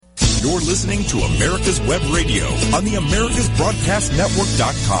You're listening to America's Web Radio on the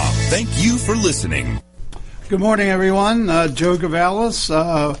AmericasBroadcastNetwork.com. Thank you for listening. Good morning, everyone. Joe Gavalis,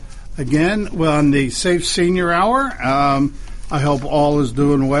 again, on the Safe Senior Hour. I hope all is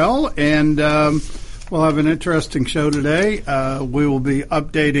doing well, and we'll have an interesting show today. We will be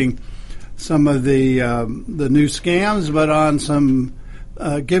updating some of the new scams, but on some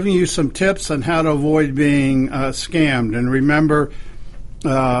giving you some tips on how to avoid being scammed. And remember,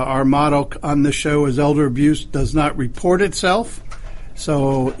 our motto on this show is elder abuse does not report itself.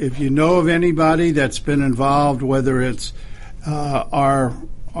 So if you know of anybody that's been involved, whether it's our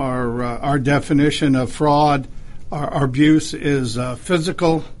definition of fraud, our abuse is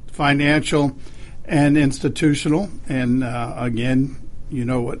physical, financial, and institutional. And again, you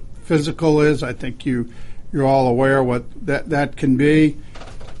know what physical is. I think you're all aware what that can be.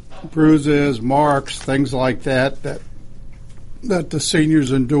 Bruises, marks, things like that the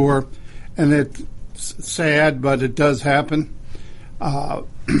seniors endure, and it's sad, but it does happen.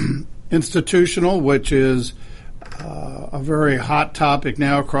 Institutional, which is a very hot topic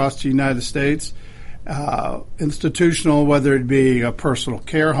now across the United States. Institutional, whether it be a personal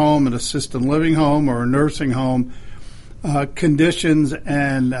care home, an assisted living home, or a nursing home, conditions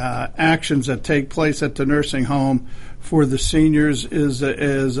and actions that take place at the nursing home for the seniors is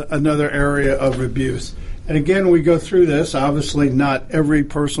another area of abuse. And again, we go through this. Obviously, not every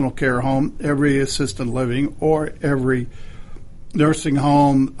personal care home, every assisted living, or every nursing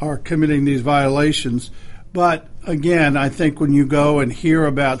home are committing these violations. But again, I think when you go and hear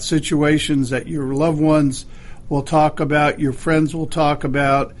about situations that your loved ones will talk about, your friends will talk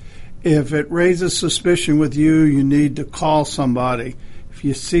about, if it raises suspicion with you, you need to call somebody. If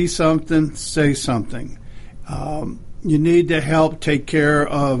you see something, say something. You need to help take care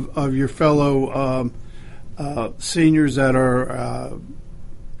of your fellow seniors that are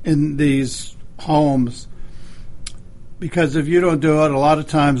in these homes, because if you don't do it, a lot of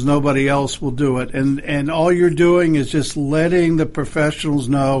times nobody else will do it. And all you're doing is just letting the professionals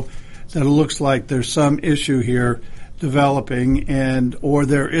know that it looks like there's some issue here developing, or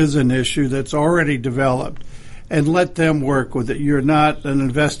there is an issue that's already developed, and let them work with it. You're not an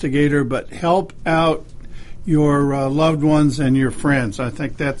investigator, but help out your loved ones and your friends. I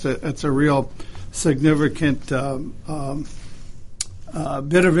think that's a real significant bit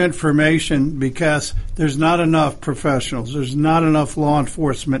of information, because there's not enough professionals. There's not enough law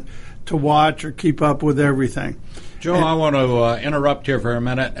enforcement to watch or keep up with everything. Joe, I want to interrupt here for a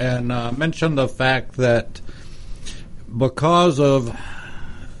minute and mention the fact that because of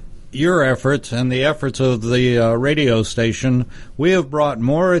your efforts and the efforts of the radio station, we have brought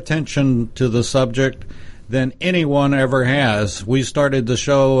more attention to the subject than anyone ever has. We started the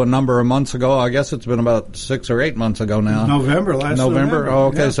show a number of months ago. I guess it's been about 6 or 8 months ago now. Last November. Oh,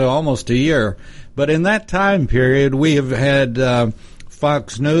 okay, yeah. So almost a year. But in that time period, we have had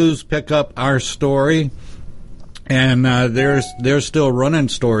Fox News pick up our story, and they're still running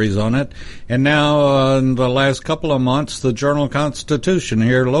stories on it. And now, in the last couple of months, the Journal-Constitution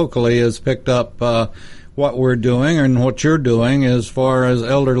here locally has picked up what we're doing and what you're doing as far as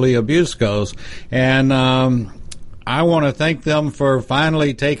elderly abuse goes. And I want to thank them for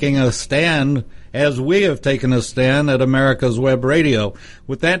finally taking a stand, as we have taken a stand at America's Web Radio.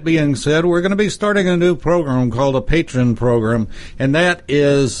 With that being said, we're going to be starting a new program called a Patron program, and that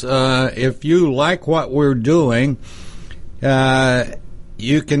is, if you like what we're doing,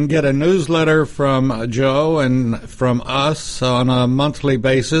 you can get a newsletter from Joe and from us on a monthly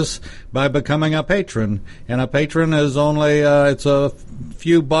basis by becoming a patron. And a patron is only, it's a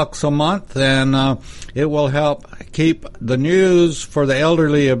few bucks a month, and it will help keep the news for the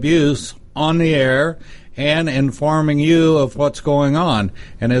elderly abuse on the air and informing you of what's going on.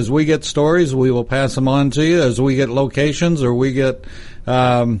 And as we get stories, we will pass them on to you. As we get locations or we get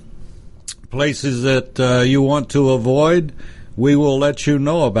places that you want to avoid, we will let you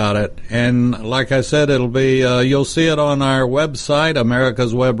know about it. And like I said, it'll be you'll see it on our website,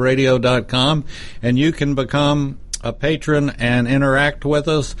 americaswebradio.com, and you can become a patron and interact with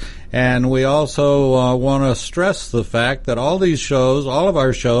us. And we also want to stress the fact that all these shows, all of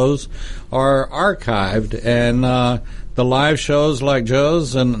our shows, are archived, and the live shows like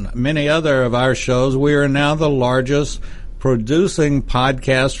Joe's and many other of our shows, we are now the largest producing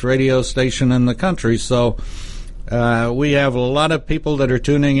podcast radio station in the country. So we have a lot of people that are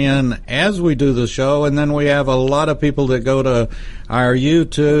tuning in as we do the show, and then we have a lot of people that go to our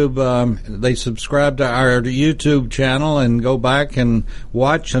YouTube. They subscribe to our YouTube channel and go back and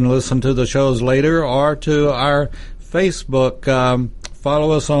watch and listen to the shows later, or to our Facebook.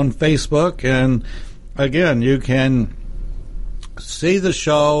 Follow us on Facebook, and again, you can see the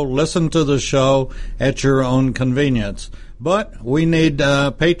show, listen to the show at your own convenience. But we need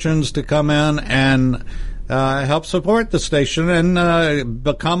patrons to come in and help support the station and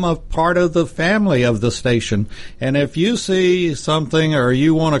become a part of the family of the station. And if you see something or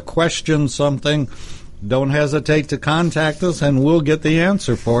you want to question something, don't hesitate to contact us, and we'll get the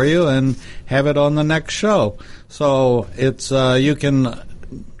answer for you and have it on the next show. So it's you can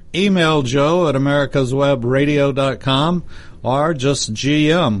email Joe at americaswebradio.com or just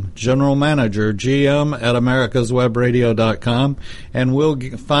GM, General Manager, GM at americaswebradio.com, and we'll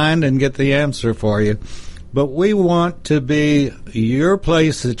find and get the answer for you. But we want to be your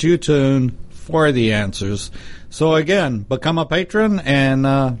place that you tune for the answers. So again, become a patron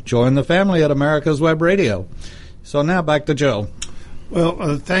and join the family at America's Web Radio. So now back to Joe.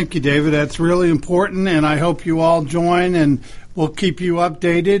 Well, thank you, David. That's really important, and I hope you all join, and we'll keep you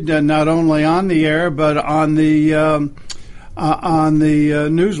updated, not only on the air but on the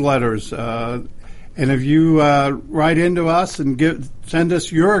newsletters. And if you write into us and send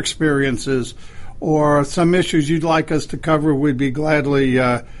us your experiences or some issues you'd like us to cover, we'll gladly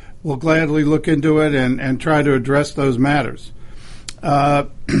look into it and try to address those matters.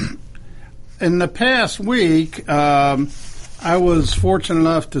 In the past week, I was fortunate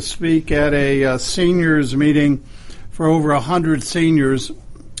enough to speak at a seniors meeting for over 100 seniors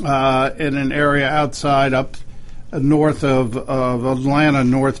in an area outside up north of Atlanta,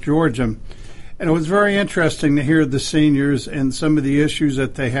 North Georgia. And it was very interesting to hear the seniors and some of the issues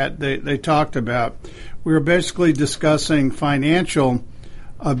that they talked about. We were basically discussing financial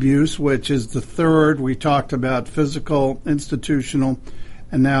abuse, which is the third. We talked about physical, institutional,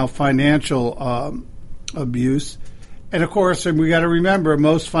 and now financial abuse. And, of course, we got to remember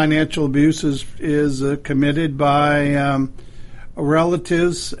most financial abuse is committed by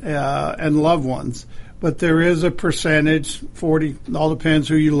relatives and loved ones. But there is a percentage, 40, all depends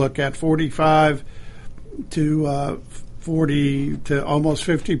who you look at, 45 to 40 to almost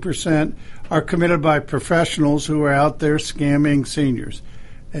 50% are committed by professionals who are out there scamming seniors.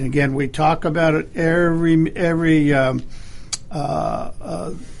 And again, we talk about it every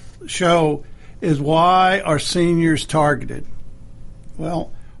show. Is why are seniors targeted?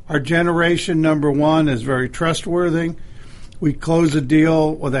 Well, our generation, number one, is very trustworthy. We close a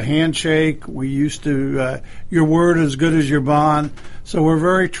deal with a handshake. We used to, your word is as good as your bond. So we're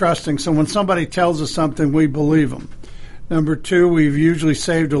very trusting. So when somebody tells us something, we believe them. Number two, we've usually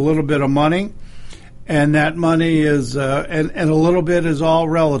saved a little bit of money. And that money is, and a little bit is all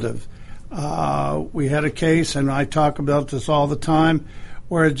relative. We had a case, and I talk about this all the time,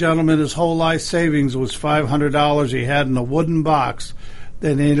 where a gentleman, his whole life savings was $500 he had in a wooden box.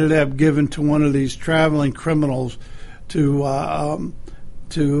 Then he ended up giving to one of these traveling criminals to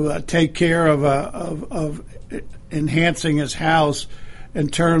take care of enhancing his house in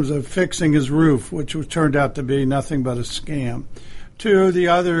terms of fixing his roof, which turned out to be nothing but a scam. To the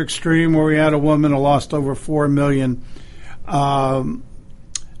other extreme, where we had a woman who lost over $4 million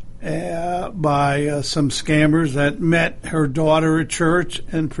by some scammers that met her daughter at church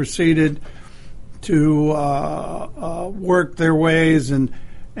and proceeded to work their ways and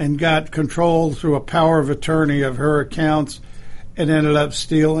got control through a power of attorney of her accounts and ended up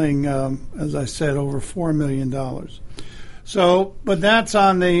stealing, as I said, over $4 million. So, but that's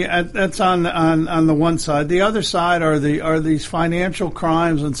on the one side. The other side are these financial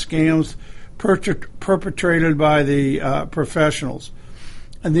crimes and scams perpetrated by the professionals.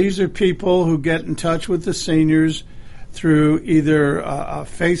 And these are people who get in touch with the seniors through either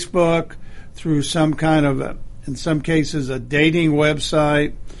Facebook, through some kind of, in some cases, a dating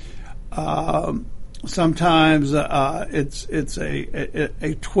website. Sometimes it's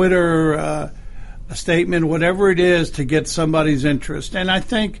a Twitter a statement, whatever it is, to get somebody's interest. And I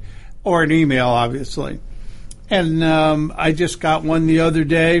think, or an email, obviously. And I just got one the other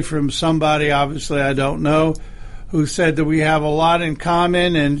day from somebody, obviously I don't know, who said that we have a lot in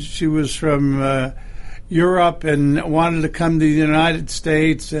common, and she was from Europe and wanted to come to the United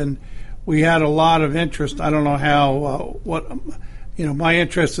States, and we had a lot of interest. I don't know how, my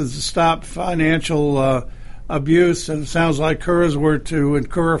interest is to stop financial abuse, and it sounds like hers were to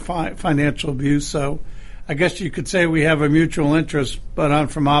incur financial abuse. So I guess you could say we have a mutual interest, but on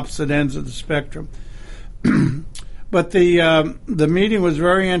from opposite ends of the spectrum. But the meeting was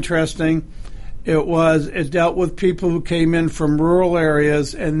very interesting. It dealt with people who came in from rural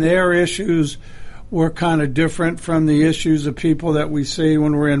areas, and their issues were kind of different from the issues of people that we see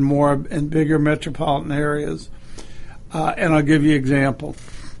when we're in bigger metropolitan areas. And I'll give you an example.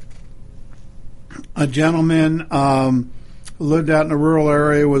 A gentleman who lived out in a rural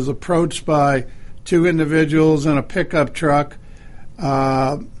area was approached by two individuals in a pickup truck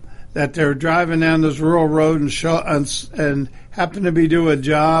that they're driving down this rural road and happened to be doing a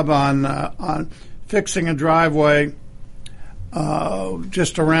job on fixing a driveway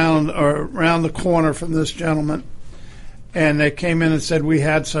just around the corner from this gentleman. And they came in and said we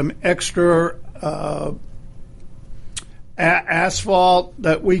had some extra asphalt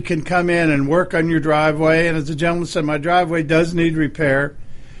that we can come in and work on your driveway. And as the gentleman said, my driveway does need repair.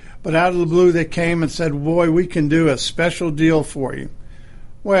 But out of the blue, they came and said, boy, we can do a special deal for you.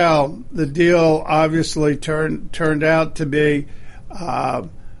 Well, the deal obviously turned out to be, well,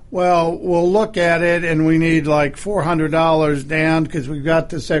 we'll look at it, and we need like $400 down because we've got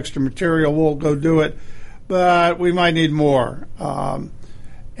this extra material. We'll go do it, but we might need more.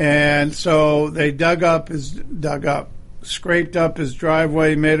 And so they scraped up his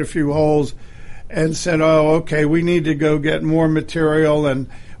driveway, made a few holes, and said, oh, okay, we need to go get more material, and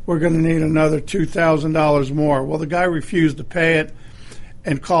we're going to need another $2,000 more. Well, the guy refused to pay it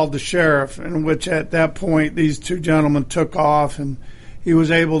and called the sheriff, in which at that point these two gentlemen took off, and he was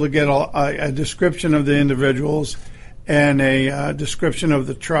able to get a description of the individuals and a description of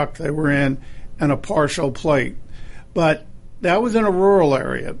the truck they were in and a partial plate. But that was in a rural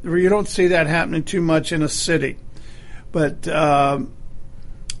area. You don't see that happening too much in a city. But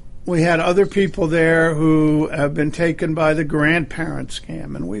we had other people there who have been taken by the grandparent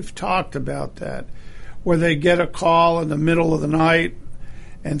scam, and we've talked about that, where they get a call in the middle of the night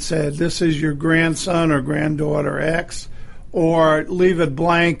and said, this is your grandson or granddaughter X, or leave it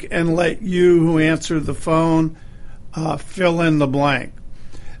blank and let you who answer the phone fill in the blank.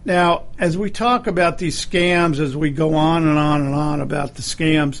 Now, as we talk about these scams, as we go on and on and on about the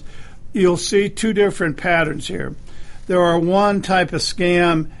scams, you'll see two different patterns here. There are one type of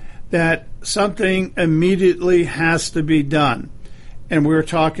scam that something immediately has to be done. And we were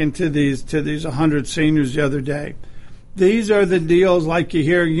talking to these 100 seniors the other day. These are the deals like you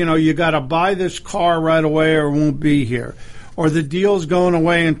hear, you got to buy this car right away or it won't be here. Or the deal's going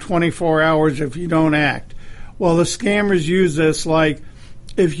away in 24 hours if you don't act. Well, the scammers use this like,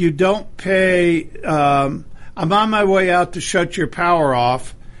 if you don't pay, I'm on my way out to shut your power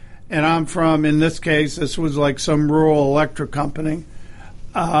off, and I'm from, in this case, this was like some rural electric company.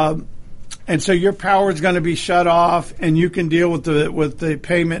 And so your power is going to be shut off, and you can deal with the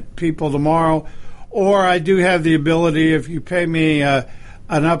payment people tomorrow. Or I do have the ability, if you pay me an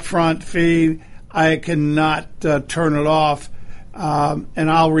upfront fee, I cannot turn it off, and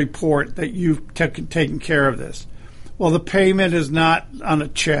I'll report that you've taken care of this. Well, the payment is not on a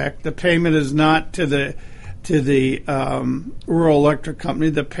check. The payment is not to the rural electric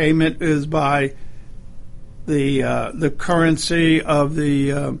company. The payment is by the currency of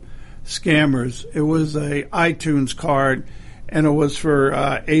the scammers. It was a iTunes card, and it was for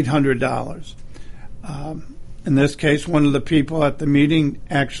 $800. In this case, one of the people at the meeting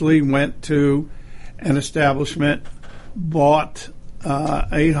actually went to an establishment, bought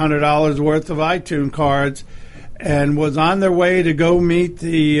 $800 worth of iTunes cards, and was on their way to go meet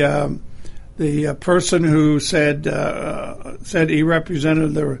the person who said he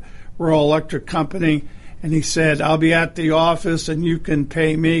represented the rural electric company, and he said, I'll be at the office and you can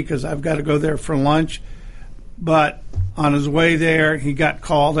pay me because I've got to go there for lunch. But on his way there, he got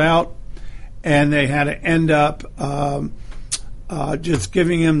called out, and they had to end up just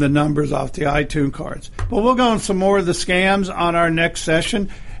giving him the numbers off the iTunes cards. But we'll go on some more of the scams on our next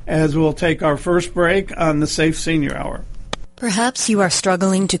session, as we'll take our first break on the Safe Senior Hour. Perhaps you are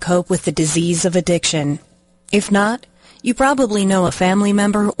struggling to cope with the disease of addiction. If not, you probably know a family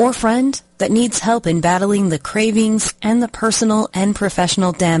member or friend that needs help in battling the cravings and the personal and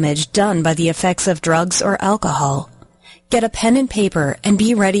professional damage done by the effects of drugs or alcohol. Get a pen and paper and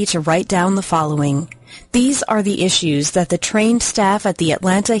be ready to write down the following. These are the issues that the trained staff at the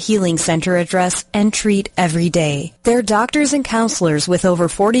Atlanta Healing Center address and treat every day. Their doctors and counselors with over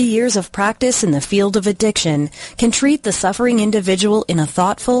 40 years of practice in the field of addiction can treat the suffering individual in a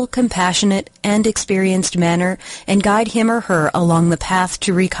thoughtful, compassionate, and experienced manner and guide him or her along the path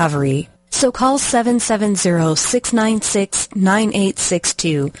to recovery. So call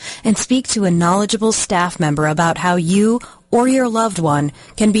 770-696-9862 and speak to a knowledgeable staff member about how you or your loved one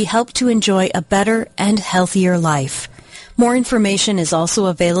can be helped to enjoy a better and healthier life. More information is also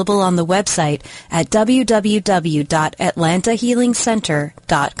available on the website at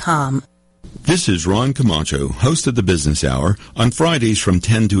www.atlantahealingcenter.com. This is Ron Camacho, host of the Business Hour, on Fridays from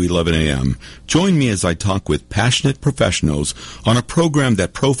 10 to 11 a.m. Join me as I talk with passionate professionals on a program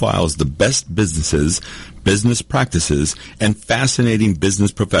that profiles the best businesses, business practices, and fascinating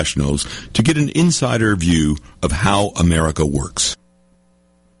business professionals to get an insider view of how America works.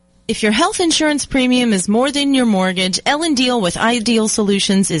 If your health insurance premium is more than your mortgage, Ellen Deal with Ideal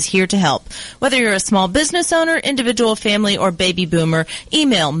Solutions is here to help. Whether you're a small business owner, individual family, or baby boomer,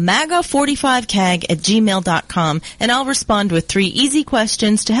 email MAGA45CAG@gmail.com and I'll respond with 3 easy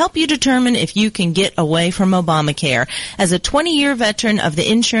questions to help you determine if you can get away from Obamacare. As a 20-year veteran of the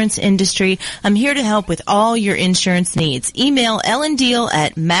insurance industry, I'm here to help with all your insurance needs. Email Ellen Deal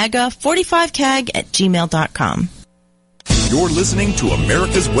at MAGA45CAG@gmail.com. You're listening to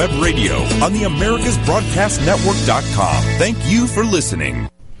America's Web Radio on the AmericasBroadcastNetwork.com. Thank you for listening.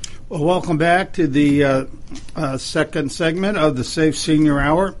 Well, welcome back to the second segment of the Safe Senior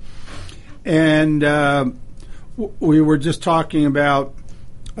Hour. And we were just talking about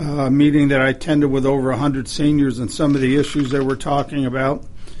a meeting that I attended with over 100 seniors and some of the issues that we're talking about.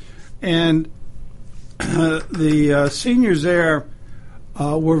 And the seniors there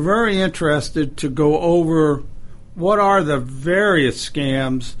were very interested to go over what are the various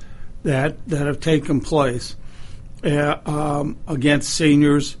scams that have taken place against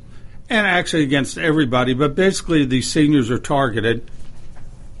seniors and actually against everybody. But basically, these seniors are targeted,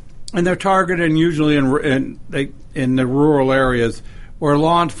 and they're targeted usually in the rural areas where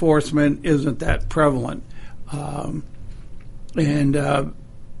law enforcement isn't that prevalent, and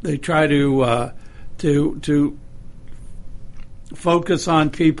they try to focus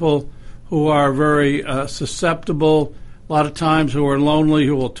on people who are very susceptible, a lot of times who are lonely,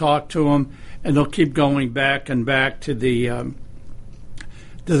 who will talk to them, and they'll keep going back and back to the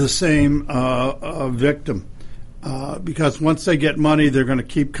same victim because once they get money, they're going to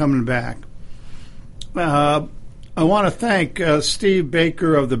keep coming back. I want to thank Steve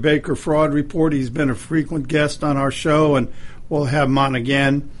Baker of the Baker Fraud Report. He's been a frequent guest on our show, and we'll have him on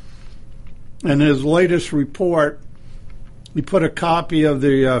again. And his latest report, he put a copy of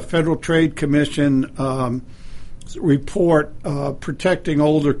the Federal Trade Commission report protecting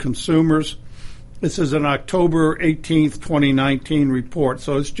older consumers. This is an October 18th, 2019 report,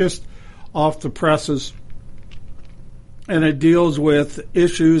 so it's just off the presses, and it deals with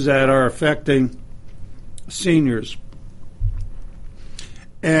issues that are affecting seniors.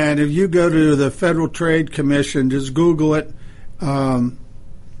 And if you go to the Federal Trade Commission, just Google it, run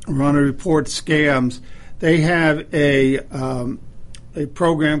a report, scams. They have a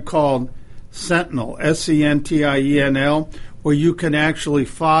program called Sentinel, Sentinel, where you can actually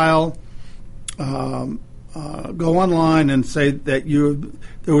file, go online and say that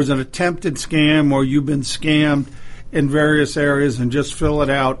there was an attempted scam or you've been scammed in various areas, and just fill it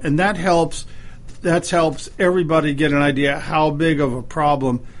out. And that helps everybody get an idea how big of a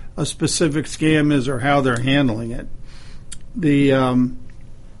problem a specific scam is or how they're handling it.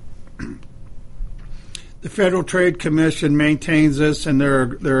 The Federal Trade Commission maintains this, and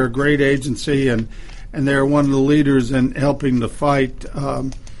they're a great agency, and they're one of the leaders in helping to fight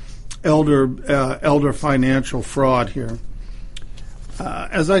elder financial fraud here.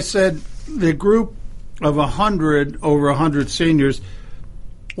 As I said, the group of over 100 seniors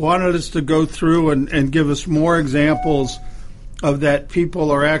wanted us to go through and give us more examples of that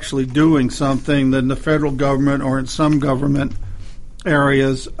people are actually doing something than the federal government or in some government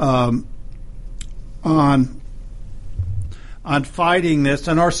areas on fighting this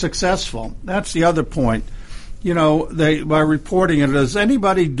and are successful. That's the other point. You know, by reporting it, does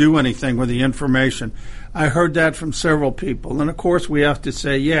anybody do anything with the information? I heard that from several people, and of course we have to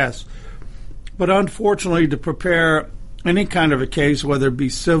say yes. But unfortunately, to prepare any kind of a case, whether it be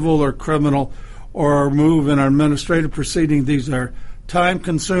civil or criminal or move in an administrative proceeding, these are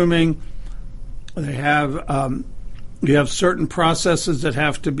time-consuming. They have you have certain processes that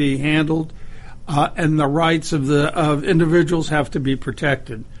have to be handled. And the rights of individuals have to be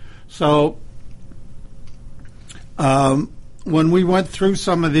protected. So when we went through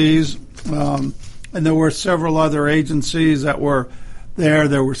some of these, and there were several other agencies that were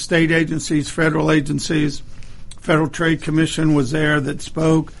there were state agencies, federal agencies, Federal Trade Commission was there that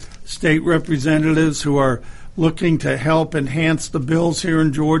spoke, state representatives who are looking to help enhance the bills here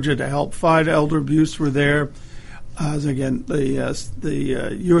in Georgia to help fight elder abuse were there. Again,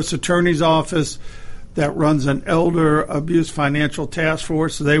 the U.S. Attorney's Office that runs an elder abuse financial task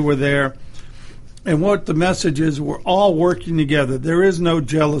force, they were there. And what the message is, we're all working together. There is no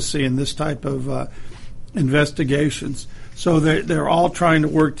jealousy in this type of investigations. So they're all trying to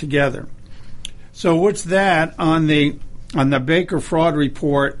work together. So what's that on the Baker Fraud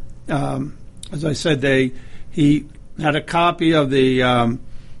Report? As I said, he had a copy of the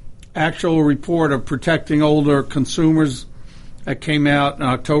actual report of protecting older consumers that came out in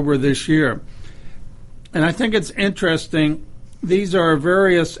October of this year. And I think it's interesting. These are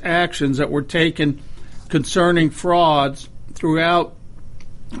various actions that were taken concerning frauds throughout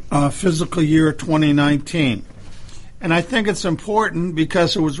fiscal year 2019. And I think it's important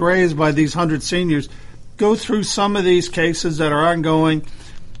because it was raised by these 100 seniors. Go through some of these cases that are ongoing,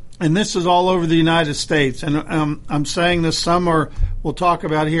 and this is all over the United States. And I'm saying this, some we'll talk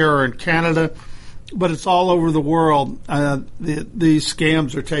about here are in Canada, but it's all over the world. These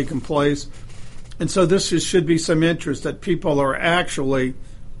scams are taking place. And so this should be some interest that people are actually,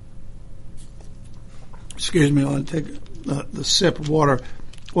 excuse me, I'll take the sip of water.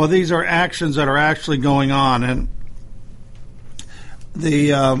 Well, these are actions that are actually going on. And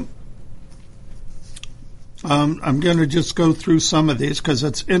I'm going to just go through some of these because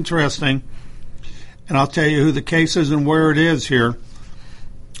it's interesting, and I'll tell you who the case is and where it is here.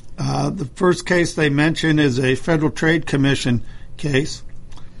 The first case they mention is a Federal Trade Commission case,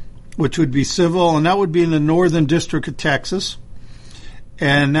 which would be civil, and that would be in the Northern District of Texas.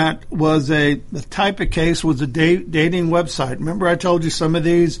 And that was the type of case was a dating website. Remember I told you some of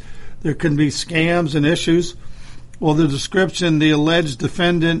these, there can be scams and issues. Well, the description, the alleged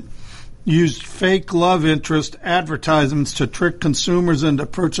defendant used fake love interest advertisements to trick consumers into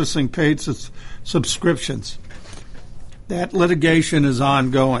purchasing paid subscriptions. That litigation is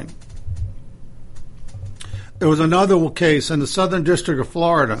ongoing. There was another case in the Southern District of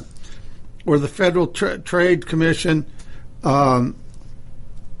Florida where the Federal Trade Commission brought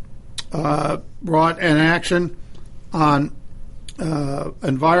an action on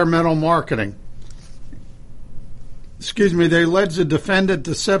environmental marketing. They alleged the defendant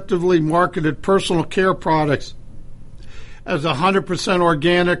deceptively marketed personal care products as 100%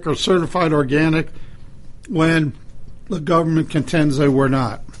 organic or certified organic when the government contends they were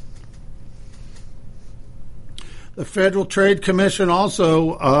not. The Federal Trade Commission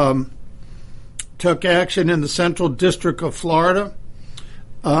also took action in the Central District of Florida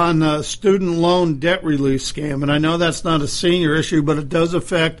on a student loan debt relief scam. And I know that's not a senior issue, but it does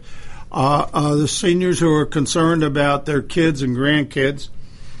affect the seniors who are concerned about their kids and grandkids.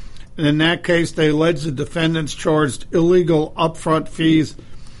 And in that case, they alleged the defendants charged illegal upfront fees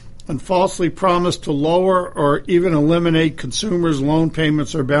and falsely promised to lower or even eliminate consumers' loan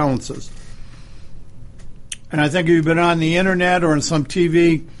payments or balances. And I think if you've been on the internet or in some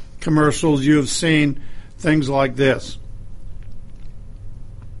TV commercials, you have seen things like this.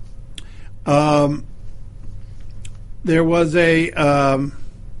 There was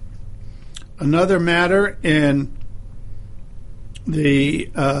another matter in the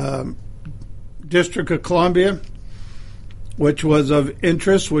District of Columbia, which was of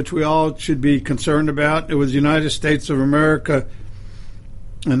interest, which we all should be concerned about. It was United States of America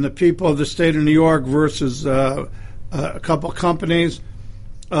and the people of the state of New York versus a couple companies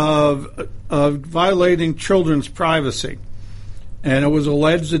of violating children's privacy. And it was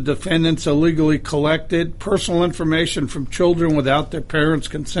alleged the defendants illegally collected personal information from children without their parents'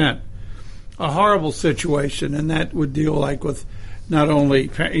 consent. A horrible situation, and that would deal like with not only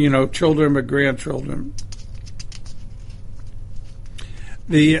children but grandchildren.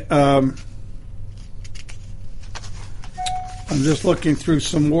 I'm just looking through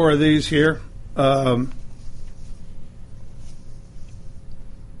some more of these here.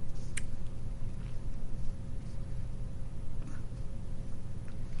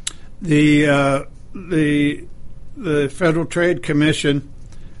 The Federal Trade Commission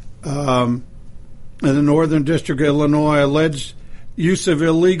in the Northern District of Illinois alleged use of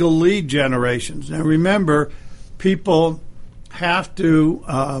illegal lead generations. Now remember, people have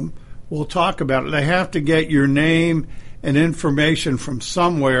to, we'll talk about it, they have to get your name and information from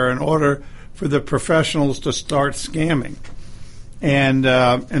somewhere in order for the professionals to start scamming. And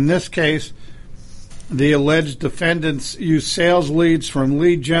in this case, the alleged defendants used sales leads from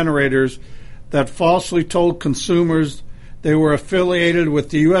lead generators that falsely told consumers they were affiliated with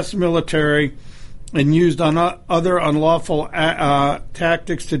the U.S. military and used other unlawful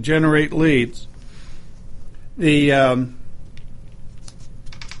tactics to generate leads. The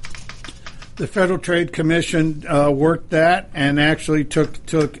Federal Trade Commission worked that and actually took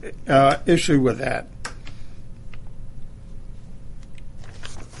issue with that.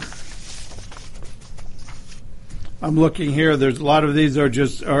 I'm looking here. There's a lot of these are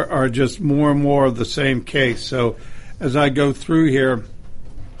just more and more of the same case. So as I go through here,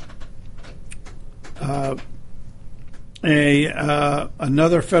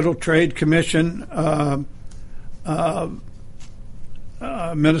 another Federal Trade Commission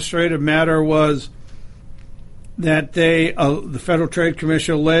administrative matter was that the Federal Trade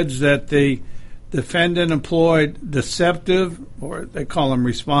Commission alleged that the defendant employed deceptive, or they call them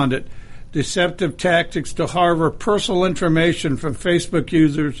respondent, deceptive tactics to harvest personal information from Facebook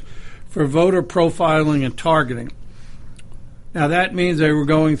users for voter profiling and targeting. Now, that means they were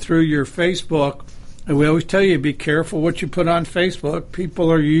going through your Facebook, and we always tell you, be careful what you put on Facebook.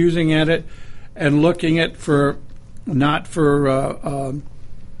 People are using it and looking at for, not for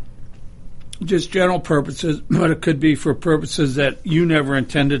just general purposes, but it could be for purposes that you never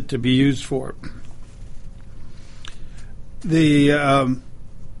intended to be used for. In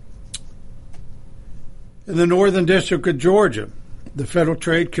the Northern District of Georgia, the Federal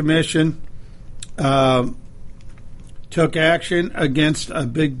Trade Commission took action against a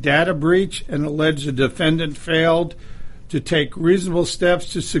big data breach and alleged the defendant failed to take reasonable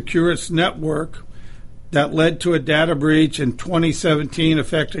steps to secure its network that led to a data breach in 2017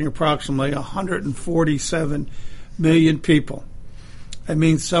 affecting approximately 147 million people. That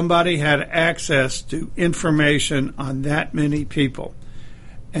means somebody had access to information on that many people.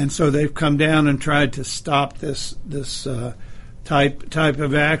 And so they've come down and tried to stop this type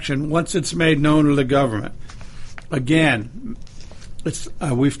of action once it's made known to the government. Again,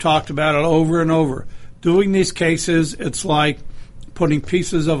 we've talked about it over and over. Doing these cases, it's like putting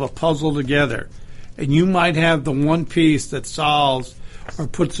pieces of a puzzle together. And you might have the one piece that solves or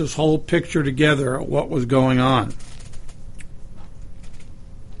puts this whole picture together of what was going on.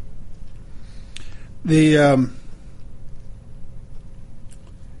 There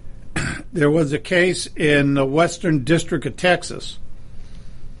was a case in the Western District of Texas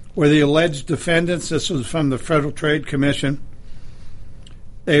where the alleged defendants, this was from the Federal Trade Commission,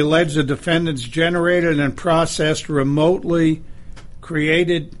 they alleged the defendants generated and processed remotely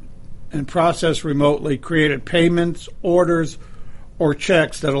created payments, orders, or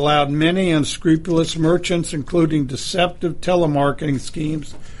checks that allowed many unscrupulous merchants, including deceptive telemarketing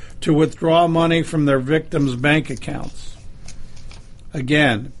schemes, to withdraw money from their victims' bank accounts.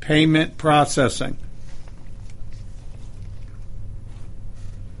 Again, payment processing.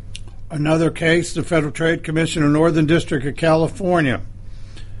 Another case, the Federal Trade Commission in Northern District of California,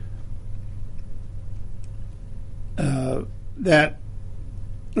 that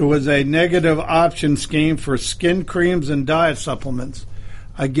it was a negative option scheme for skin creams and diet supplements.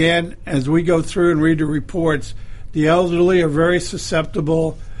 Again, as we go through and read the reports, the elderly are very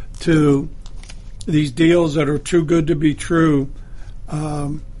susceptible to these deals that are too good to be true,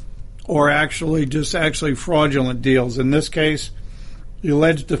 or actually fraudulent deals. In this case, the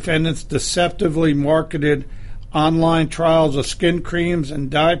alleged defendants deceptively marketed online trials of skin creams and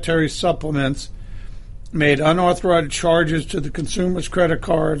dietary supplements, made unauthorized charges to the consumer's credit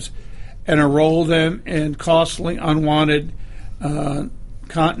cards, and enrolled them in costly, unwanted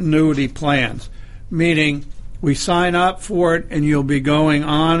continuity plans, meaning we sign up for it and you'll be going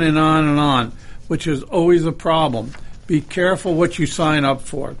on and on and on, which is always a problem. Be careful what you sign up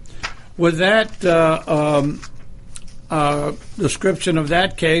for. With that description of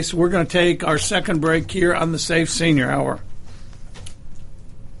that case, we're going to take our second break here on the Safe Senior Hour.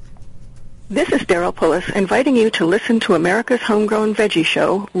 This is Daryl Pullis inviting you to listen to America's Homegrown Veggie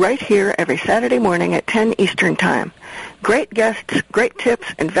Show right here every Saturday morning at 10 Eastern Time. Great guests, great tips,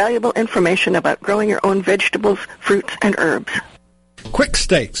 and valuable information about growing your own vegetables, fruits, and herbs. Quick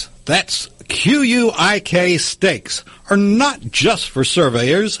Stakes, that's Q-U-I-K Stakes, are not just for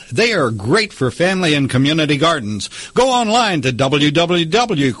surveyors. They are great for family and community gardens. Go online to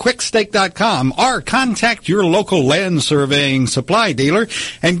www.quickstake.com or contact your local land surveying supply dealer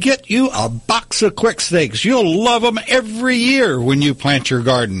and get you a box of Quick Stakes. You'll love them every year when you plant your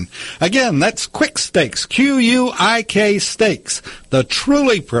garden. Again, that's Quick Stakes, Q-U-I-K Stakes, the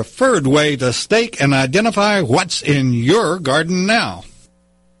truly preferred way to stake and identify what's in your garden now.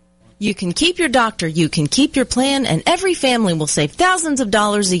 You can keep your doctor, you can keep your plan, and every family will save thousands of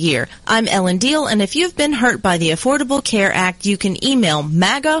dollars a year. I'm Ellen Deal, and if you've been hurt by the Affordable Care Act, you can email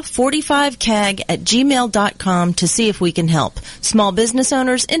MAGA45CAG@gmail.com to see if we can help. Small business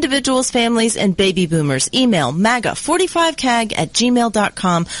owners, individuals, families, and baby boomers, email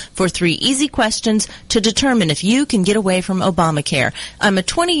MAGA45CAG@gmail.com for 3 easy questions to determine if you can get away from Obamacare. I'm a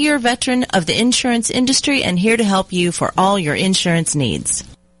 20-year veteran of the insurance industry and here to help you for all your insurance needs.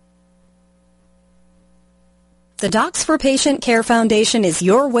 The Docs for Patient Care Foundation is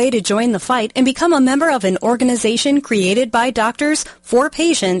your way to join the fight and become a member of an organization created by doctors for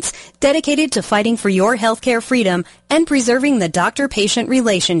patients dedicated to fighting for your healthcare freedom and preserving the doctor-patient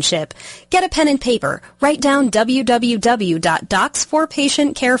relationship. Get a pen and paper. Write down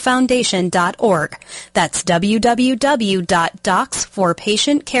www.docsforpatientcarefoundation.org. That's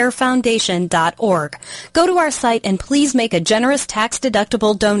www.docsforpatientcarefoundation.org. Go to our site and please make a generous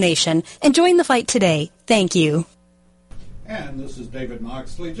tax-deductible donation and join the fight today. Thank you. And this is David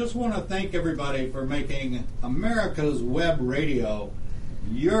Moxley. Just want to thank everybody for making America's Web Radio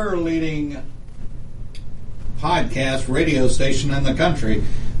your leading podcast radio station in the country.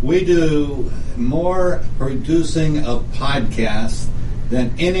 We do more producing of podcasts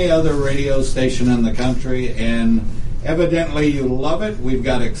than any other radio station in the country, and evidently you love it. We've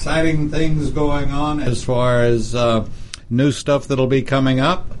got exciting things going on as far as new stuff that'll be coming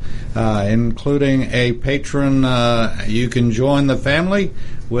up, including a patron. You can join the family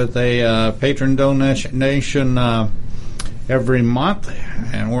with a patron donation every month,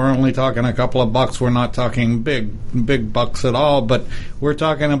 and we're only talking a couple of bucks. We're not talking big bucks at all, but we're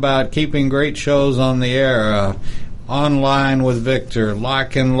talking about keeping great shows on the air. Online with Victor,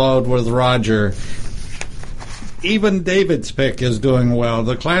 Lock and Load with Roger. Even David's Pick is doing well.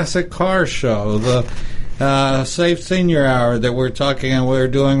 The Classic Car Show, the Safe Senior Hour that we're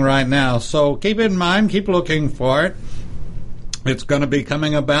doing right now. So keep it in mind, keep looking for it. It's going to be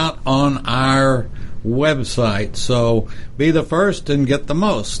coming about on our website. So be the first and get the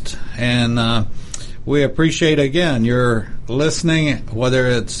most. And we appreciate, again, your listening, whether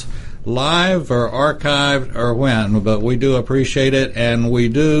it's live or archived or when, but we do appreciate it. And we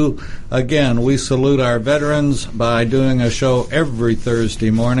do, again, we salute our veterans by doing a show every Thursday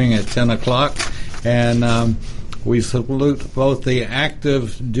morning at 10 o'clock. And we salute both the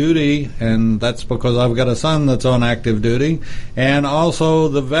active duty, and that's because I've got a son that's on active duty, and also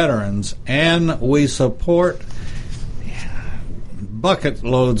the veterans. And we support bucket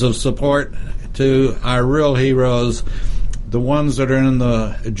loads of support to our real heroes, the ones that are in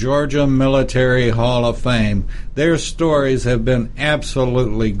the Georgia Military Hall of Fame. Their stories have been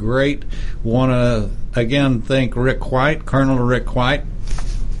absolutely great. Want to, again, thank Rick White, Colonel Rick White,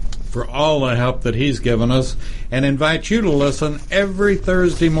 for all the help that he's given us, and invite you to listen every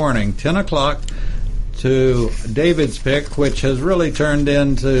Thursday morning, 10 o'clock, to David's Pick, which has really turned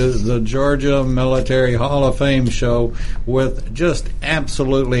into the Georgia Military Hall of Fame show with just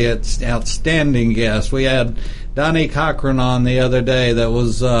absolutely outstanding guests. We had Donnie Cochran on the other day, that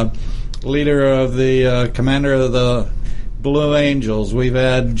was leader of the commander of the Blue Angels. We've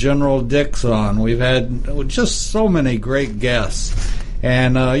had General Dix on. We've had just so many great guests.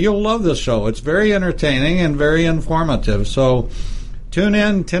 And you'll love this show. It's very entertaining and very informative. So tune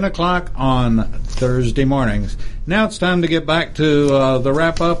in 10 o'clock on Thursday mornings. Now it's time to get back to the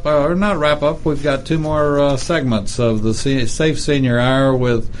wrap-up, or not wrap-up. We've got two more segments of the Safe Senior Hour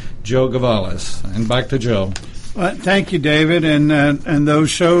with Joe Gavalis. And back to Joe. Thank you, David. And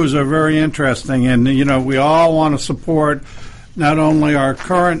those shows are very interesting. And, you know, we all want to support not only our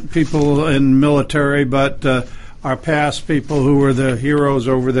current people in military, but our past people who were the heroes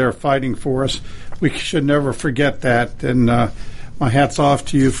over there fighting for us. We should never forget that, and my hat's off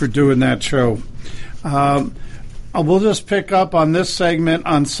to you for doing that show. We'll just pick up on this segment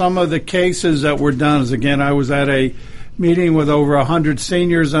on some of the cases that were done. As again, I was at a meeting with over 100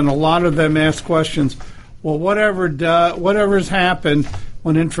 seniors, and a lot of them asked questions. Well, whatever's happened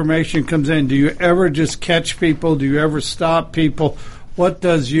when information comes in, do you ever just catch people? Do you ever stop people? What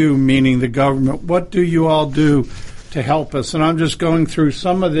does you, meaning the government, what do you all do to help us? And I'm just going through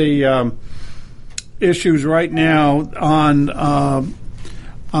some of the issues right now on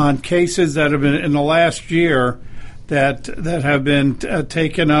cases that have been in the last year that have been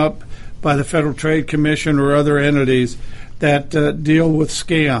taken up by the Federal Trade Commission or other entities that deal with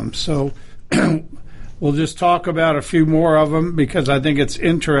scams. So we'll just talk about a few more of them because I think it's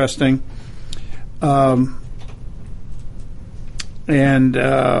interesting. And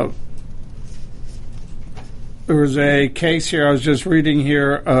there was a case here, I was just reading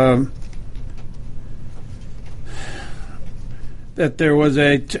here, that there was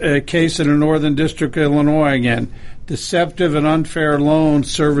a case in the Northern District of Illinois again. Deceptive and unfair loan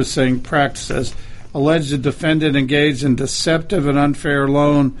servicing practices. Alleged the defendant engaged in deceptive and unfair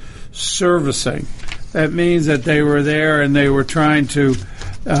loan servicing. That means that they were there and they were trying to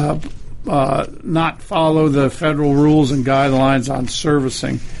not follow the federal rules and guidelines on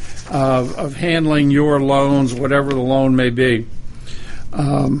servicing of handling your loans, whatever the loan may be.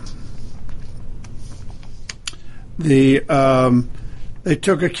 They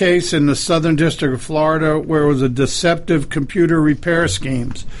took a case in the Southern District of Florida where it was a deceptive computer repair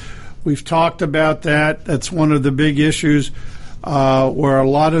schemes. We've talked about that. That's one of the big issues where a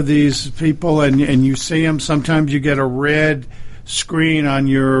lot of these people, and you see them, sometimes you get a red screen on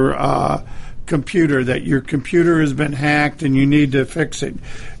your computer that your computer has been hacked and you need to fix it.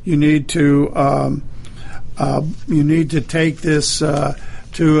 You need to take this to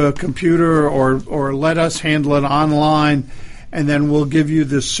a computer or let us handle it online, and then we'll give you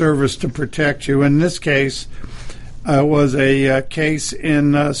this service to protect you. In this case, was a case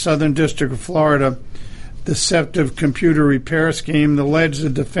in Southern District of Florida, deceptive computer repair scheme. Alleged the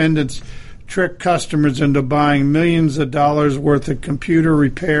defendants tricked customers into buying millions of dollars worth of computer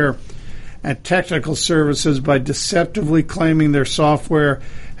repair and technical services by deceptively claiming their software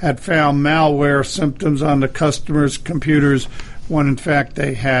had found malware symptoms on the customers' computers when in fact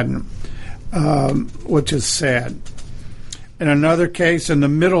they hadn't, which is sad. In another case in the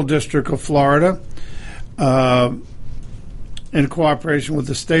Middle District of Florida, in cooperation with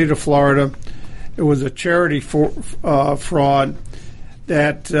the state of Florida, it was a charity fraud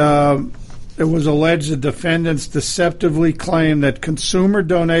that it was alleged the defendants deceptively claimed that consumer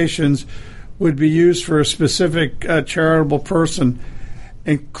donations would be used for a specific charitable person,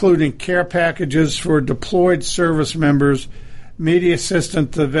 including care packages for deployed service members, media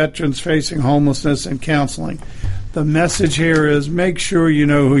assistance to veterans facing homelessness, and counseling. The message here is make sure you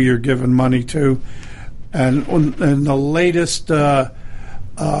know who you're giving money to. And the latest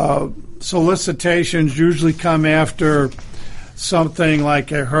solicitations usually come after something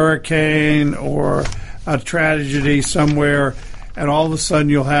like a hurricane or a tragedy somewhere, and all of a sudden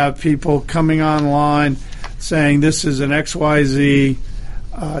you'll have people coming online saying this is an XYZ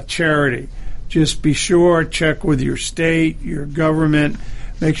charity. Just be sure, check with your state, your government,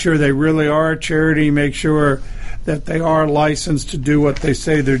 make sure they really are a charity, make sure that they are licensed to do what they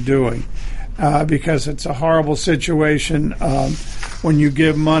say they're doing. Because it's a horrible situation when you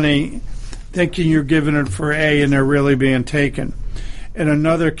give money thinking you're giving it for A and they're really being taken. In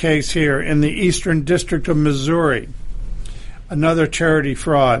another case here, in the Eastern District of Missouri, another charity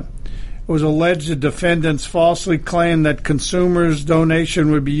fraud. It was alleged the defendants falsely claimed that consumers'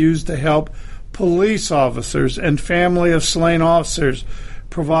 donation would be used to help police officers and family of slain officers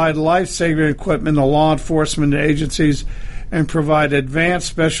provide life-saving equipment to law enforcement agencies and provide advanced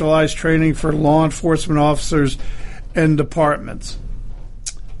specialized training for law enforcement officers and departments.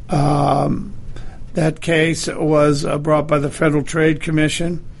 That case was brought by the Federal Trade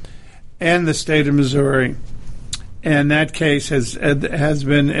Commission and the state of Missouri, and that case has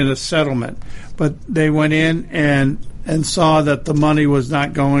been in a settlement. But they went in and saw that the money was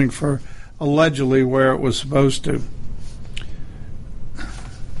not going for allegedly where it was supposed to.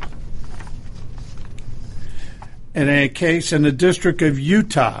 In a case in the District of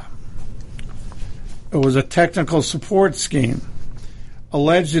Utah, it was a technical support scheme.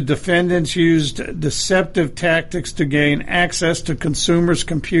 Alleged defendants used deceptive tactics to gain access to consumers'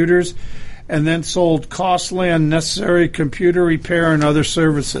 computers and then sold costly, unnecessary computer repair and other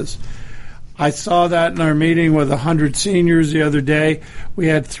services. I saw that in our meeting with 100 seniors the other day. We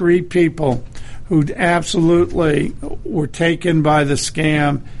had 3 people who absolutely were taken by the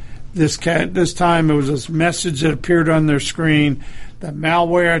scam. This time it was this message that appeared on their screen that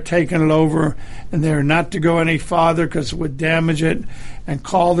malware had taken it over and they're not to go any farther because it would damage it, and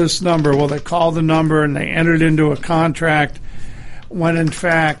call this number. Well, they called the number and they entered into a contract when in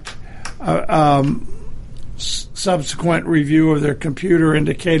fact subsequent review of their computer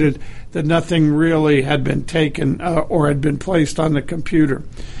indicated that nothing really had been taken or had been placed on the computer.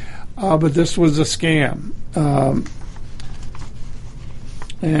 But this was a scam.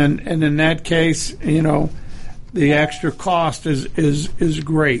 And in that case, you know, the extra cost is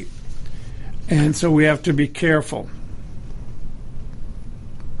great. And so we have to be careful.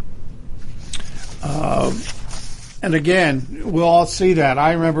 And again, we'll all see that.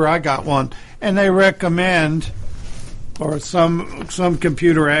 I remember I got one. And they recommend, or some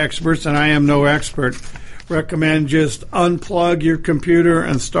computer experts, and I am no expert, recommend just unplug your computer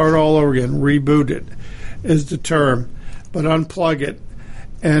and start all over again. Reboot it is the term. But unplug it.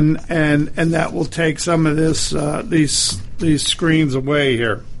 And that will take some of this these screens away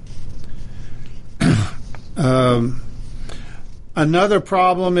here. Another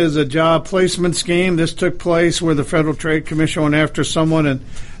problem is a job placement scheme. This took place where the Federal Trade Commission went after someone in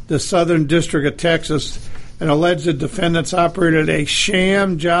the Southern District of Texas and alleged the defendants operated a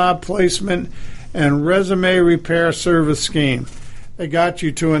sham job placement and resume repair service scheme. They got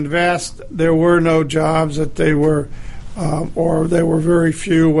you to invest. There were no jobs that they were, or there were very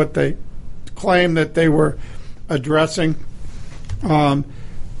few what they claimed that they were addressing to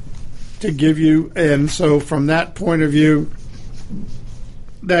give you. And so from that point of view,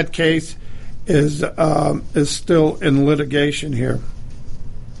 that case is still in litigation here.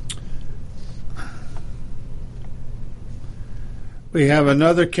 We have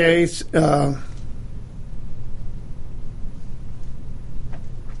another case. And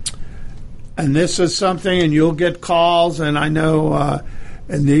this is something, and you'll get calls, and I know,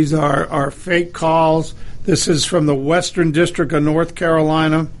 and these are fake calls. This is from the Western District of North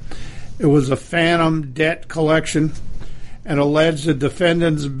Carolina. It was a phantom debt collection and alleged the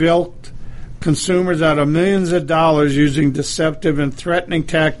defendants bilked consumers out of millions of dollars using deceptive and threatening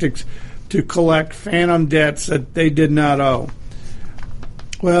tactics to collect phantom debts that they did not owe.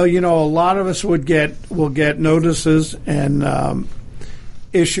 Well, a lot of us will get notices and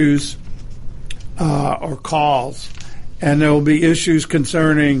issues or calls, and there will be issues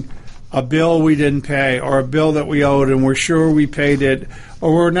concerning a bill we didn't pay or a bill that we owed and we're sure we paid it,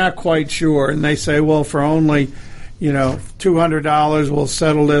 or we're not quite sure. And they say, well, for only, $200, we'll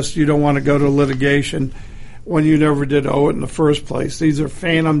settle this. You don't want to go to litigation when you never did owe it in the first place. These are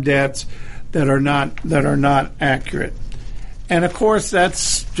phantom debts that are not accurate. And of course,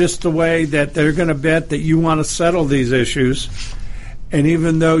 that's just the way that they're going to bet that you want to settle these issues. And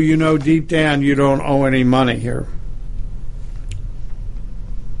even though deep down you don't owe any money here.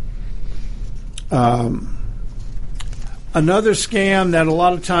 Another scam that a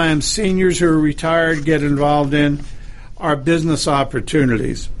lot of times seniors who are retired get involved in are business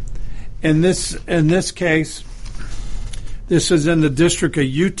opportunities. In this case, this is in the District of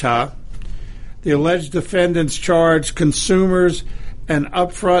Utah. The alleged defendants charged consumers an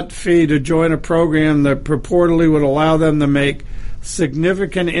upfront fee to join a program that purportedly would allow them to make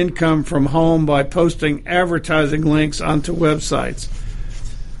significant income from home by posting advertising links onto websites.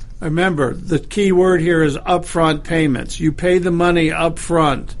 Remember, the key word here is upfront payments. You pay the money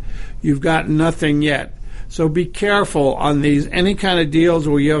upfront. You've got nothing yet. So be careful on any kind of deals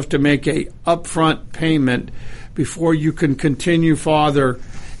where you have to make a upfront payment before you can continue farther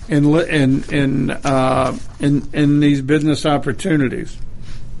in these business opportunities.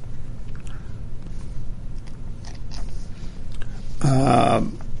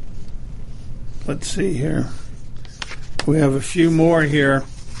 Let's see here. We have a few more here.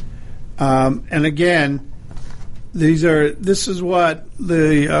 And again, this is what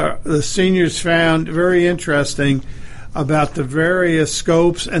the seniors found very interesting about the various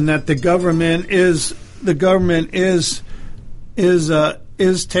scopes, and that the government is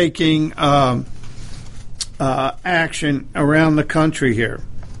taking action around the country here.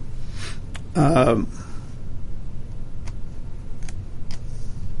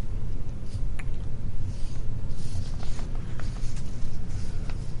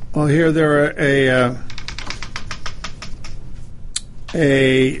 Well, here there are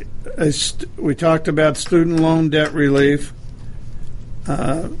we talked about student loan debt relief.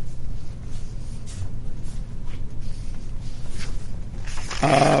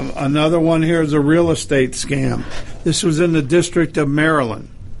 Another one here is a real estate scam. This was in the District of Maryland.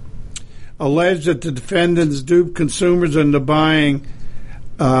 Alleged that the defendants duped consumers into buying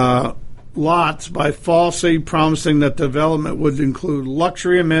lots by falsely promising that development would include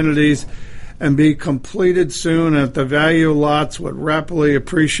luxury amenities and be completed soon, and that the value of lots would rapidly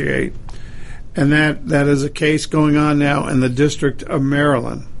appreciate. And that is a case going on now in the District of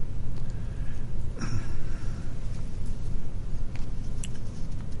Maryland.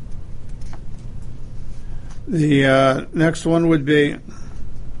 The next one would be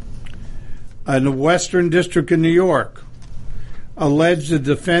in the Western District of New York. Alleged the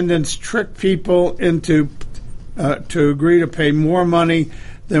defendants tricked people into to agree to pay more money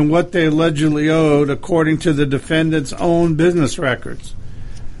than what they allegedly owed, according to the defendants' own business records.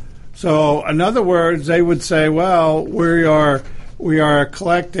 So, in other words, they would say, "Well, we are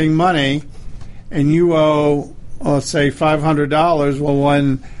collecting money, and you owe, say, $500." Well,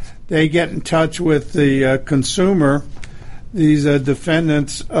 when they get in touch with the consumer, these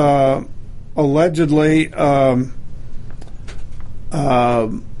defendants allegedly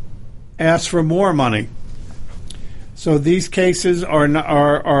ask for more money. So these cases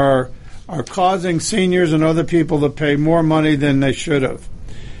are causing seniors and other people to pay more money than they should have.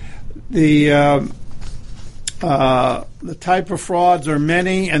 The type of frauds are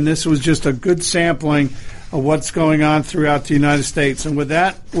many, and this was just a good sampling of what's going on throughout the United States. And with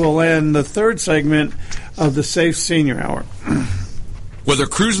that, we'll end the third segment of the Safe Senior Hour. Whether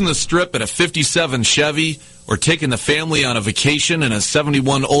cruising the Strip in a 57 Chevy or taking the family on a vacation in a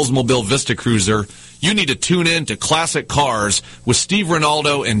 71 Oldsmobile Vista Cruiser, you need to tune in to Classic Cars with Steve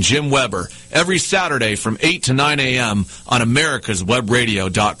Ronaldo and Jim Weber every Saturday from 8 to 9 a.m. on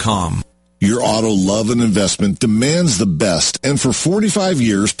americaswebradio.com. Your auto love and investment demands the best, and for 45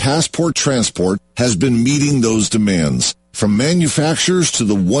 years, Passport Transport has been meeting those demands. From manufacturers to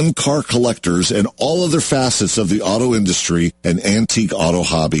the one-car collectors and all other facets of the auto industry and antique auto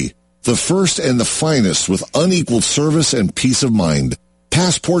hobby. The first and the finest with unequaled service and peace of mind.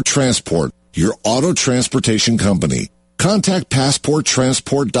 Passport Transport, your auto transportation company. Contact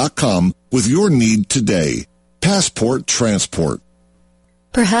PassportTransport.com with your need today. Passport Transport.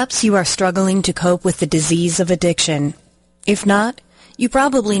 Perhaps you are struggling to cope with the disease of addiction. If not, You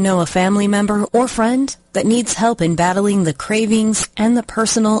probably know a family member or friend that needs help in battling the cravings and the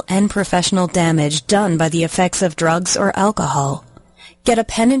personal and professional damage done by the effects of drugs or alcohol. Get a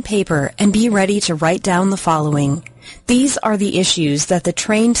pen and paper and be ready to write down the following. These are the issues that the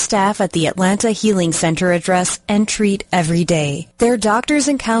trained staff at the Atlanta Healing Center address and treat every day. Their doctors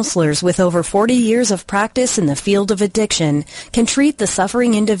and counselors with over 40 years of practice in the field of addiction can treat the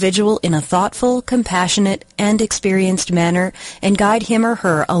suffering individual in a thoughtful, compassionate, and experienced manner and guide him or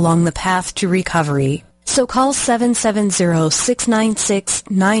her along the path to recovery. So call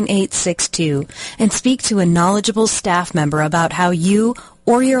 770-696-9862 and speak to a knowledgeable staff member about how you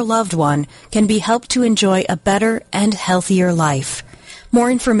or your loved one can be helped to enjoy a better and healthier life.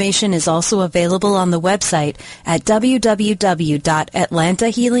 More information is also available on the website at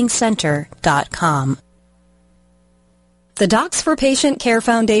www.atlantahealingcenter.com. The Docs for Patient Care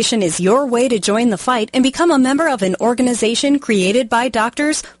Foundation is your way to join the fight and become a member of an organization created by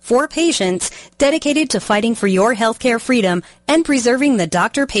doctors for patients dedicated to fighting for your healthcare freedom and preserving the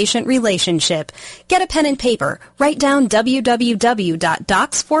doctor-patient relationship. Get a pen and paper. Write down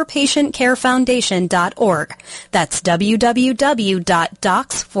www.docsforpatientcarefoundation.org. That's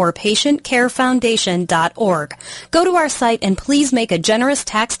www.docsforpatientcarefoundation.org. Go to our site and please make a generous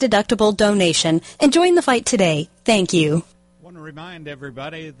tax-deductible donation and join the fight today. Thank you. I want to remind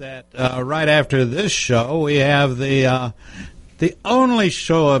everybody that right after this show, we have the only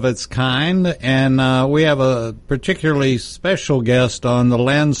show of its kind, and we have a particularly special guest on the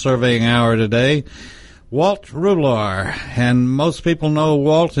Land Surveying Hour today, Walt Rular. And most people know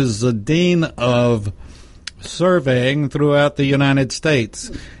Walt is the Dean of Surveying throughout the United States.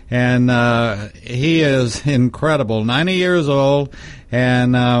 And he is incredible, 90 years old,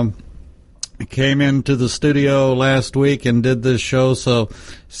 and came into the studio last week and did this show, so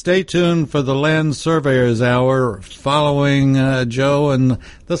stay tuned for the Land Surveyors Hour following Joe and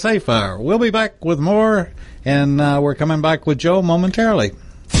the Safe Hour. We'll be back with more, and we're coming back with Joe momentarily.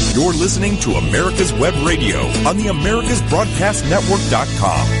 You're listening to America's Web Radio on the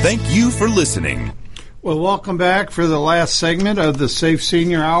AmericasBroadcastNetwork.com. Thank you for listening. Well, welcome back for the last segment of the Safe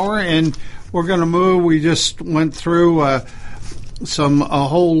Senior Hour, and we're going to move. We just went through a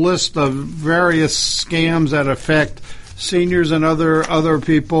whole list of various scams that affect seniors and other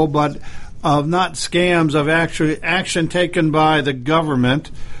people, but of not scams, of actually action taken by the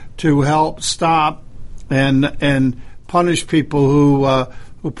government to help stop and punish people who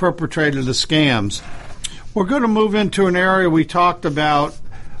perpetrated the scams. We're going to move into an area we talked about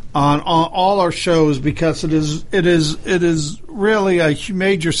on all our shows because it is really a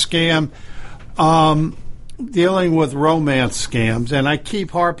major scam. Dealing with romance scams, and I keep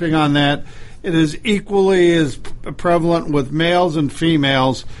harping on that. It is equally as prevalent with males and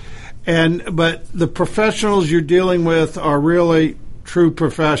females, but the professionals you're dealing with are really true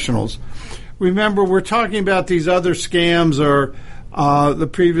professionals. Remember, we're talking about these other scams or the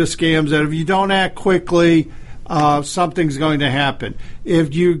previous scams that if you don't act quickly, something's going to happen.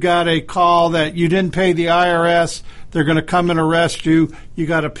 If you got a call that you didn't pay the IRS, they're going to come and arrest you. You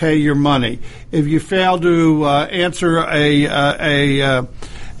got to pay your money. If you fail to answer a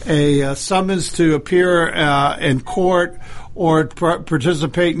summons to appear in court or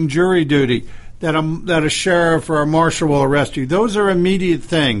participate in jury duty, that a sheriff or a marshal will arrest you. Those are immediate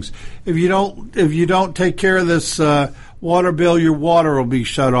things. If you don't take care of this water bill, your water will be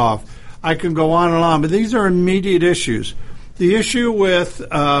shut off. I can go on and on, but these are immediate issues. The issue with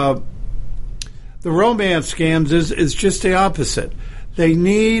the romance scams is just the opposite. They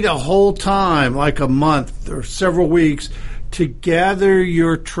need a whole time, like a month or several weeks, to gather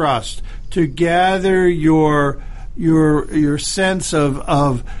your trust, to gather your sense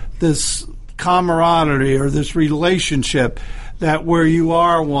of this camaraderie or this relationship, that where you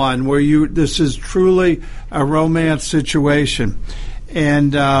are one, this is truly a romance situation.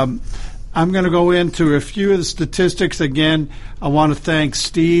 And I'm going to go into a few of the statistics. Again, I want to thank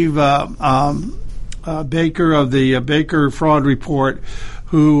Steve Baker of the Baker Fraud Report,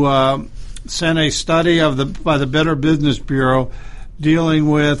 who sent a study by the Better Business Bureau dealing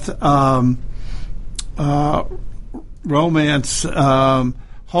with romance, how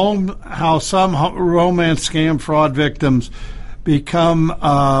some romance scam fraud victims become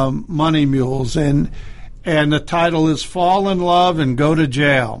money mules, and the title is "Fall in Love and Go to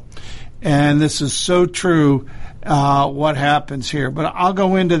Jail." And this is so true, what happens here. But I'll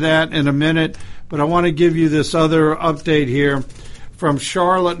go into that in a minute. But I want to give you this other update here from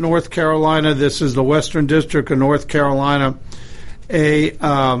Charlotte, North Carolina. This is the Western District of North Carolina.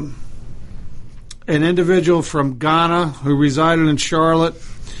 An individual from Ghana who resided in Charlotte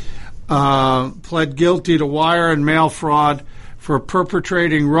pled guilty to wire and mail fraud for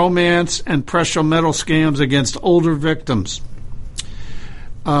perpetrating romance and precious metal scams against older victims.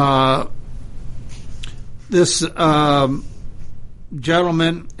 This gentleman,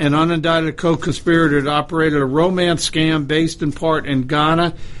 an unindicted co-conspirator, had operated a romance scam based in part in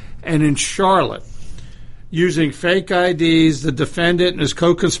Ghana and in Charlotte. Using fake IDs, the defendant and his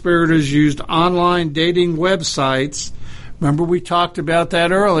co-conspirators used online dating websites. Remember, we talked about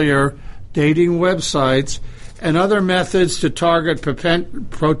that earlier, dating websites, and other methods to target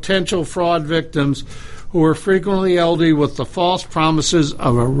potential fraud victims who were frequently elderly with the false promises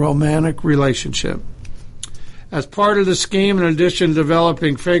of a romantic relationship. As part of the scheme, in addition to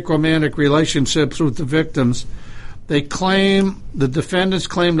developing fake romantic relationships with the victims, the defendants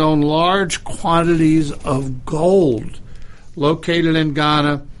claim to own large quantities of gold located in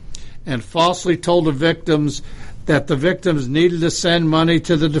Ghana and falsely told the victims that the victims needed to send money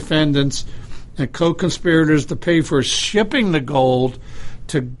to the defendants and co-conspirators to pay for shipping the gold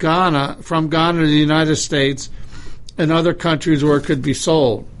to Ghana, from Ghana to the United States and other countries where it could be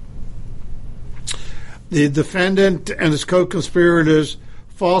sold. The defendant and his co-conspirators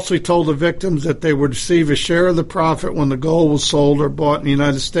falsely told the victims that they would receive a share of the profit when the gold was sold or bought in the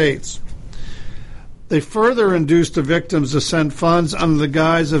United States. They further induced the victims to send funds under the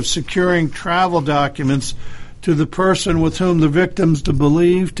guise of securing travel documents to the person with whom the victims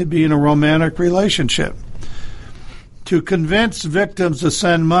believed to be in a romantic relationship. To convince victims to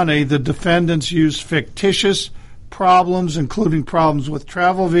send money, the defendants used fictitious problems, including problems with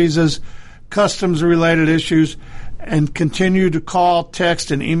travel visas, customs-related issues, and continued to call, text,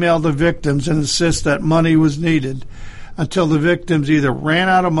 and email the victims and insist that money was needed until the victims either ran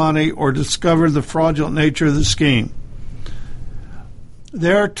out of money or discovered the fraudulent nature of the scheme.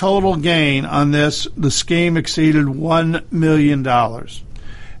 Their total gain on this, the scheme exceeded $1 million.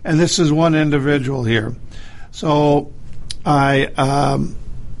 And this is one individual here. So I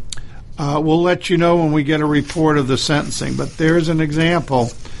will let you know when we get a report of the sentencing. But there's an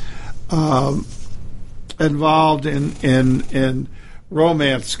example involved in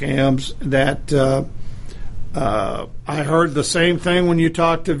romance scams that I heard the same thing when you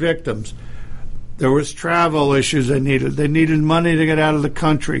talked to victims. There was travel issues they needed. They needed money to get out of the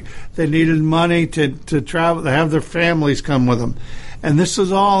country. They needed money to travel, to have their families come with them. And this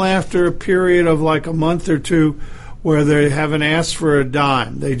is all after a period of like a month or two where they haven't asked for a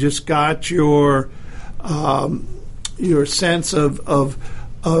dime. They just got your sense of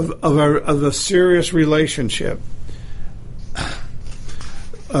a serious relationship.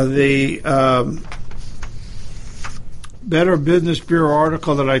 The Better Business Bureau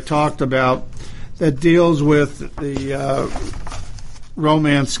article that I talked about that deals with the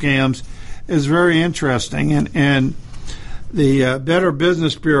romance scams is very interesting, and the Better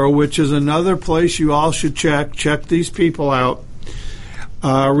Business Bureau, which is another place you all should check these people out,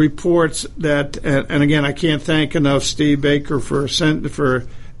 reports that, and again, I can't thank enough Steve Baker for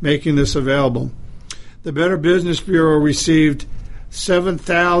making this available. The Better Business Bureau received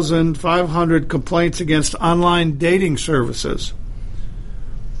 7,500 complaints against online dating services,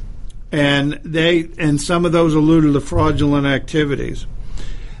 and some of those alluded to fraudulent activities.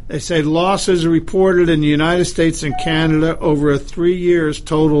 They say losses reported in the United States and Canada over 3 years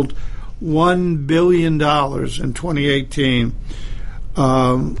totaled $1 billion in 2018.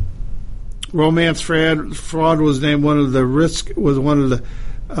 Romance fraud was named one of the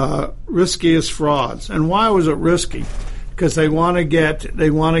riskiest frauds. And why was it risky? Because they want to get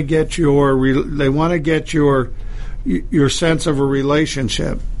your sense of a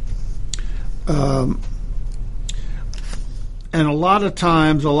relationship. And a lot of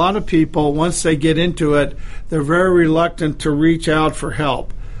times, a lot of people, once they get into it, they're very reluctant to reach out for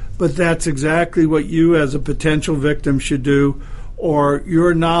help. But that's exactly what you as a potential victim should do, or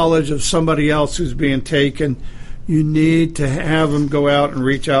your knowledge of somebody else who's being taken. You need to have them go out and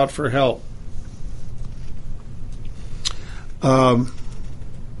reach out for help. And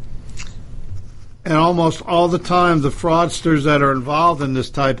almost all the time, the fraudsters that are involved in this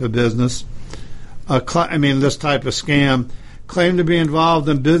type of business, this type of scam, claim to be involved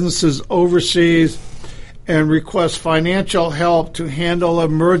in businesses overseas and request financial help to handle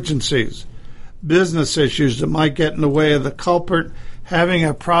emergencies, business issues that might get in the way of the culprit having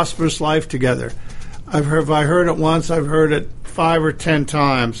a prosperous life together. If I heard it once, I've heard it 5 or 10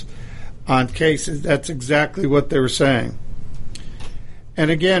 times on cases. That's exactly what they were saying. And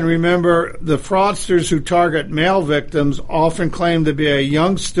again, remember, the fraudsters who target male victims often claim to be a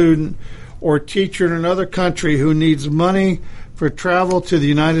young student or teacher in another country who needs money for travel to the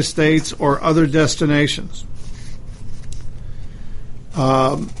United States or other destinations.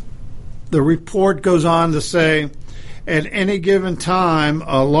 The report goes on to say, At any given time,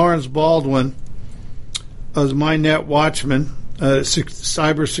 Lawrence Baldwin, as my net watchman,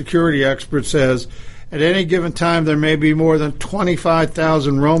 cybersecurity expert, says, at any given time there may be more than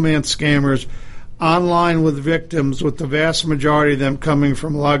 25,000 romance scammers online with victims, with the vast majority of them coming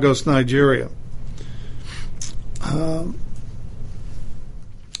from Lagos, Nigeria. Well,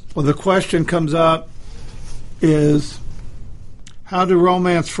 the question comes up is, how do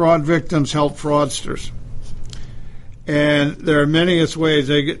romance fraud victims help fraudsters? And there are many ways.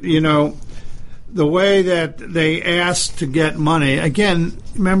 The way that they ask to get money, again,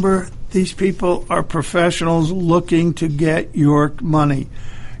 remember, these people are professionals looking to get your money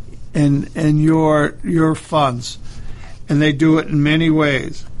and your funds, and they do it in many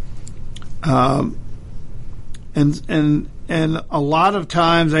ways. And a lot of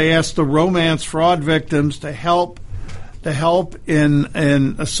times they ask the romance fraud victims to help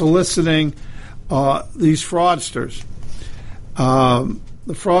in soliciting these fraudsters.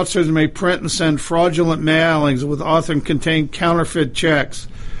 The fraudsters may print and send fraudulent mailings with often contain counterfeit checks.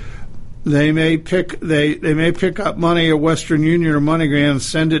 They may pick up money at Western Union or MoneyGram and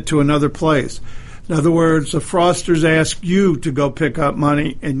send it to another place. In other words, the fraudsters ask you to go pick up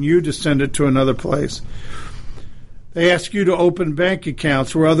money and you to send it to another place. They ask you to open bank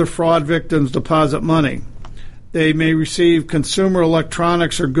accounts where other fraud victims deposit money. They may receive consumer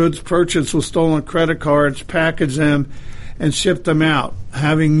electronics or goods purchased with stolen credit cards, package them, and ship them out,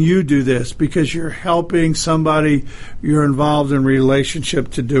 having you do this because you're helping somebody you're involved in a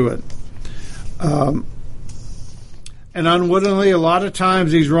relationship to do it. And unwittingly, a lot of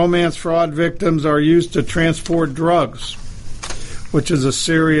times these romance fraud victims are used to transport drugs, which is a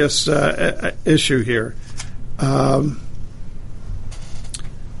serious issue here.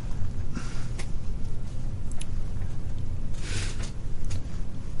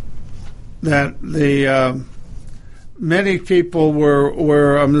 That the many people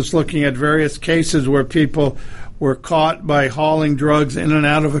were I'm just looking at various cases where people were caught by hauling drugs in and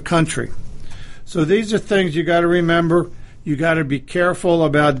out of a country. So these are things you got to remember. You got to be careful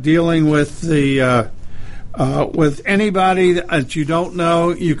about dealing with with anybody that you don't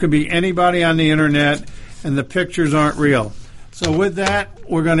know. You could be anybody on the internet, and the pictures aren't real. So with that,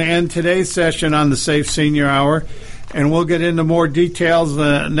 we're going to end today's session on the Safe Senior Hour, and we'll get into more details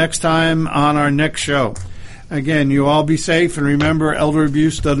next time on our next show. Again, you all be safe, and remember, elder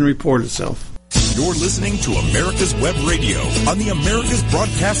abuse doesn't report itself. You're listening to America's Web Radio on the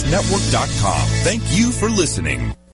AmericasBroadcastNetwork.com. Thank you for listening.